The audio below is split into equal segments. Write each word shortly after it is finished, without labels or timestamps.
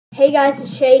Hey guys,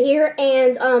 it's Shay here,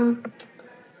 and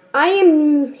I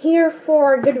am here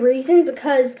for a good reason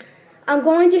because I'm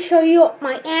going to show you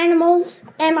my animals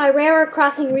and my Railroad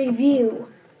Crossing review.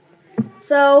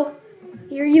 So,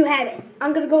 here you have it.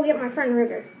 I'm gonna go get my friend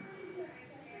Rigger.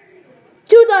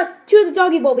 To the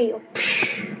doggy mobile.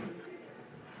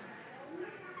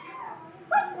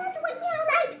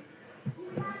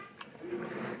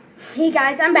 Hey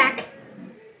guys, I'm back.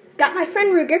 Got my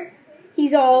friend Rigger.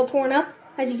 He's all torn up,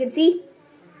 as you can see.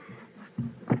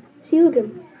 See, look at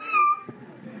him.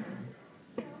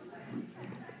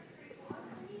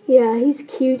 Yeah, he's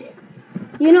cute.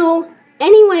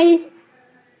 Anyways,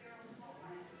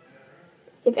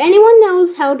 if anyone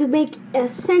knows how to make a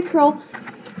central,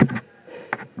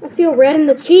 I feel red in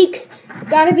the cheeks,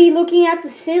 gotta be looking at the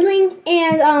ceiling,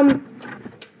 and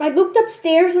I looked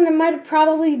upstairs and it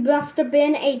must have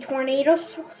been a tornado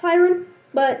siren,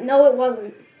 but no, it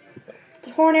wasn't.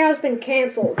 The tornado's been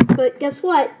canceled, but guess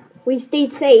what? We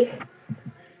stayed safe.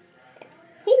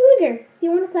 Hey, Rigger, do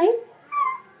you want to play?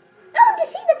 Oh, to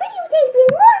see the videotaping!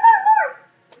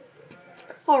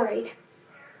 More! Alright.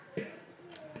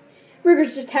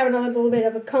 Rigger's just having a little bit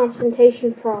of a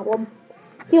concentration problem.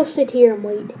 He'll sit here and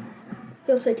wait.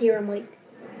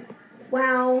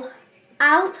 Wow.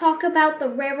 I'll talk about the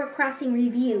Railroad Crossing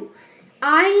review.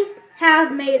 I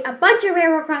have made a bunch of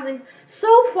Railroad Crossing.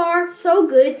 So far, so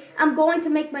good. I'm going to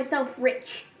make myself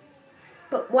rich.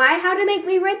 But why? How to make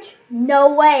me rich?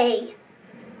 No way.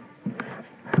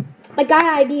 I got an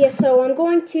idea, so I'm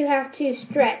going to have to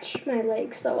stretch my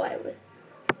legs so I would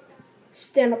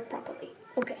stand up properly.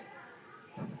 Okay.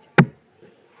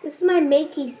 This is my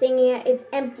Makey singing it. It's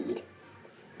emptied.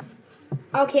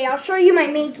 Okay, I'll show you my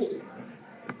Makey.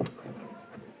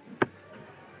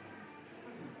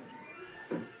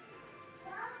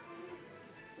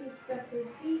 His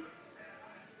feet.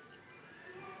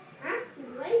 Huh? His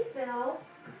leg fell.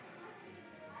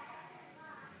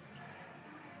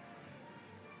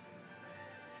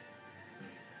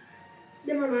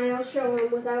 Never mind, I'll show him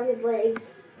without his legs.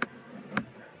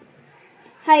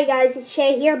 Hi guys, it's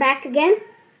Shay here, back again.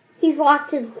 He's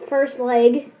lost his first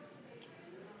leg,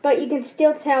 but you can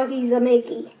still tell he's a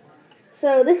Makey.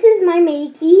 So this is my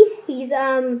Makey. He's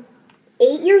 8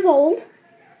 years old.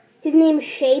 His name is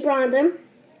Shay Brondum,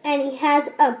 and he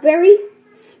has a very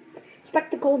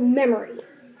spectacled memory.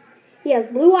 He has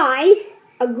blue eyes,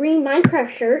 a green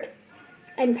Minecraft shirt,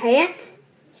 and pants,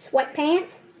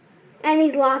 sweatpants, and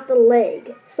he's lost a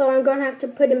leg. So I'm going to have to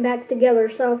put him back together.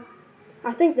 So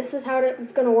I think this is how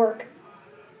it's going to work.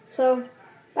 So,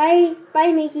 bye,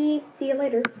 Makey. See you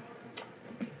later.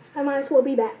 I might as well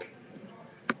be back.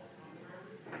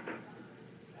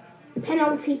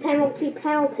 Penalty.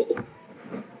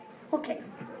 Okay.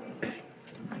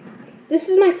 This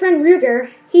is my friend Rigger.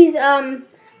 He's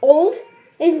old.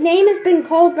 His name has been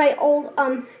called by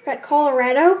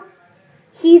Colorado.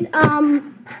 He's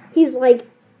like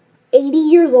 80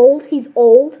 years old. He's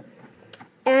old.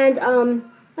 And I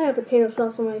have potato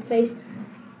sauce on my face.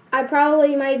 I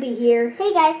probably might be here.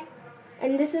 Hey guys.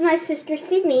 And this is my sister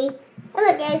Sydney.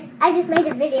 Hello guys. I just made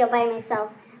a video by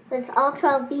myself with all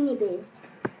 12 Beanie Boos.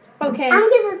 Okay. I'm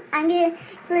gonna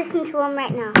listen to them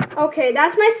right now. Okay,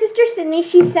 that's my sister Sydney.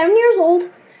 She's 7 years old,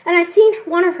 and I've seen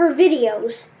one of her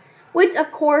videos, which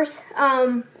of course,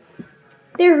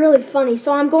 they're really funny.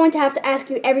 So I'm going to have to ask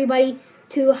you everybody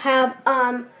to have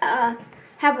a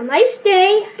nice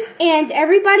day, and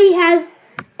everybody has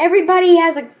a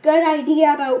good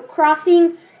idea about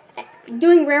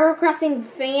doing railroad crossing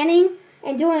fanning,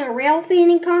 and doing a rail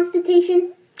fanning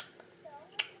consultation.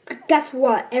 Guess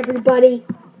what, everybody?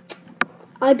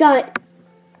 I got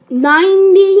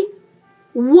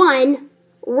 91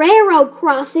 railroad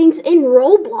crossings in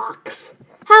Roblox.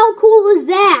 How cool is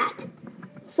that?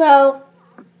 So,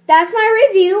 that's my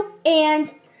review,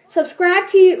 and subscribe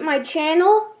to my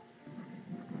channel.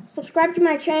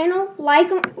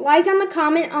 Like on the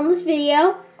comment on this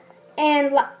video,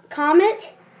 and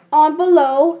comment on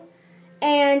below,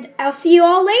 and I'll see you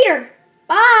all later.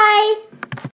 Bye!